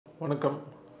வணக்கம்.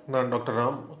 நான் doctor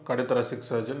Ram, cardiothoracic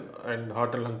surgeon and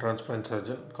heart and lung transplant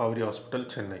surgeon, Kaveri hospital,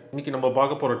 Chennai. இன்னைக்கு நம்ம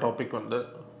பார்க்க போகிற டாபிக் வந்து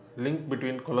link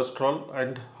between cholesterol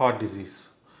and heart disease.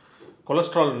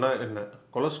 கொலஸ்ட்ரால்னா என்ன?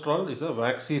 Cholesterol is a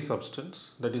waxy substance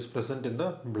that is present in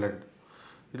the blood.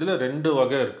 இதில் ரெண்டு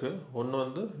வகை இருக்குது. ஒன்று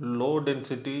வந்து லோ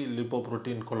டென்சிட்டி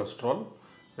லிப்போப்ரோட்டீன் கொலஸ்ட்ரால்,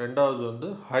 ரெண்டாவது வந்து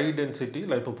ஹை டென்சிட்டி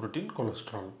லைப்போப்ரோட்டீன்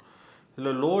கொலஸ்ட்ரால்.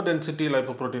 இதில் லோ டென்சிட்டி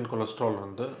லைப்போப்ரோட்டீன் கொலஸ்ட்ரால்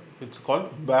வந்து it's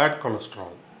called bad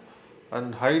cholesterol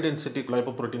and high density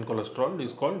lipoprotein cholesterol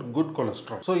is called good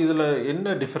cholesterol. So இதில்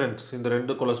என்ன டிஃபரன்ஸ் இந்த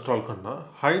ரெண்டு கொலஸ்ட்ரால்க்குன்னா,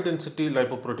 high density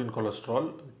lipoprotein cholesterol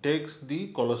takes the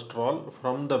cholesterol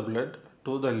from the blood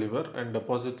to the liver and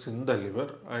deposits in the liver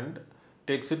and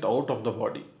takes it out of the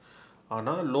body.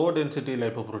 ஆனால் low density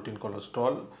lipoprotein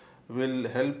cholesterol will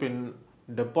help in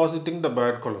depositing the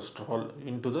bad cholesterol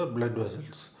into the blood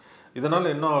vessels.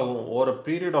 இதனால் என்ன ஆகும்? over a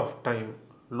period of time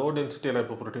low density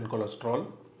lipoprotein cholesterol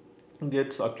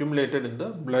gets accumulated in the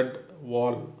blood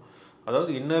wall,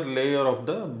 அதாவது inner layer of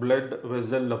the blood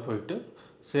வெசலில் போயிட்டு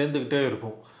சேர்ந்துக்கிட்டே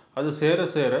இருக்கும். அது சேர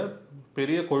சேர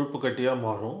பெரிய கொழுப்பு கட்டியாக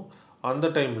மாறும். அந்த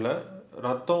டைமில்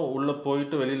ரத்தம் உள்ளே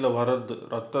போயிட்டு வெளியில் வர்றது,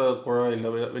 ரத்த குழாயில்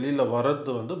வெளியில்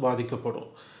வர்றது வந்து பாதிக்கப்படும்.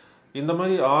 இந்த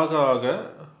மாதிரி ஆக ஆக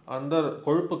அந்த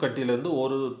கொழுப்பு கட்டியிலேருந்து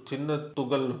ஒரு சின்ன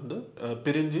துகள் வந்து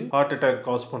பிரிஞ்சு ஹார்ட் அட்டாக்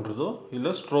காஸ் பண்ணுறதோ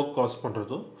இல்லை ஸ்ட்ரோக் காஸ்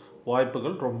பண்ணுறதோ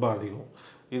வாய்ப்புகள் ரொம்ப அதிகம்.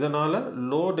 இதனால்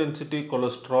லோ டென்சிட்டி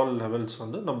கொலஸ்ட்ரால் லெவல்ஸ்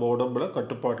வந்து நம்ம உடம்புல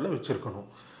கட்டுப்பாட்டில் வச்சுருக்கணும்.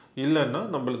 இல்லைன்னா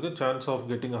நம்மளுக்கு chance of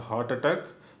getting a heart attack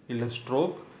இல்லை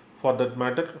stroke, for that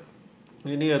matter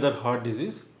any other heart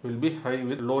disease will be high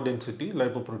with low density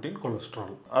lipoprotein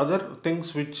cholesterol. Other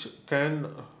things which can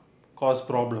cause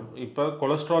problem. இப்போ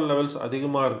cholesterol levels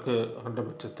அதிகமாக இருக்குன்ற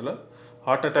பட்சத்தில்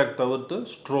ஹார்ட் அட்டாக் தவிர்த்து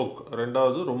stroke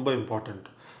ரெண்டாவது ரொம்ப important.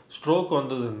 Stroke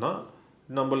வந்ததுன்னா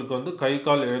நம்மளுக்கு வந்து கை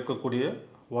கால் இழக்கக்கூடிய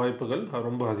வாய்ப்புகள்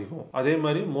ரொம்ப அதிகம். அதே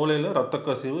மாதிரி மூளையில் இரத்த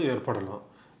கசிவு ஏற்படலாம்.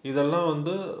 இதெல்லாம்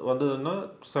வந்ததுன்னா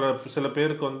சில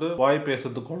பேருக்கு வந்து வாய்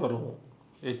பேசுறது குளரும்,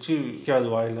 எச்சி வைக்காது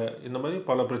வாயில், இந்த மாதிரி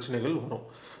பல பிரச்சனைகள் வரும்.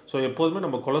 ஸோ எப்போதுமே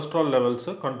நம்ம கொலஸ்ட்ரால்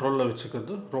லெவல்ஸை கண்ட்ரோலில்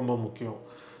வச்சுக்கிறது ரொம்ப முக்கியம்.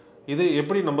 இது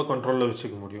எப்படி நம்ம கண்ட்ரோலில்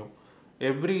வச்சுக்க முடியும்?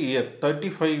 எவ்ரி இயர்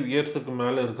 35 இயர்ஸுக்கு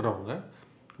மேலே இருக்கிறவங்க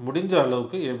முடிஞ்ச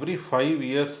அளவுக்கு எவ்ரி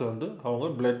 5 இயர்ஸ் வந்து அவங்க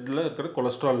பிளட்டில் இருக்கிற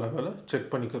கொலஸ்ட்ரால் லெவலை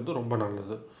செக் பண்ணிக்கிறது ரொம்ப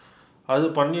நல்லது. அது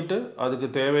பண்ணிவிட்டு அதுக்கு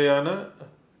தேவையான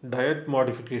டயட்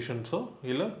மாடிஃபிகேஷன்ஸோ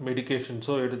இல்லை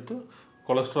மெடிக்கேஷன்ஸோ எடுத்து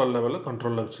கொலஸ்ட்ரால் லெவலை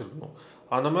கண்ட்ரோலில் வச்சுருக்கணும்.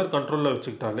 அந்த மாதிரி கண்ட்ரோலில்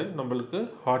வச்சுக்கிட்டாலே நம்மளுக்கு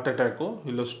ஹார்ட் அட்டாக்கோ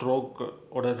இல்லை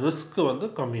ஸ்ட்ரோக்கோட ரிஸ்க் வந்து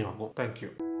கம்மியாகும்.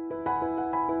 தேங்க்யூ.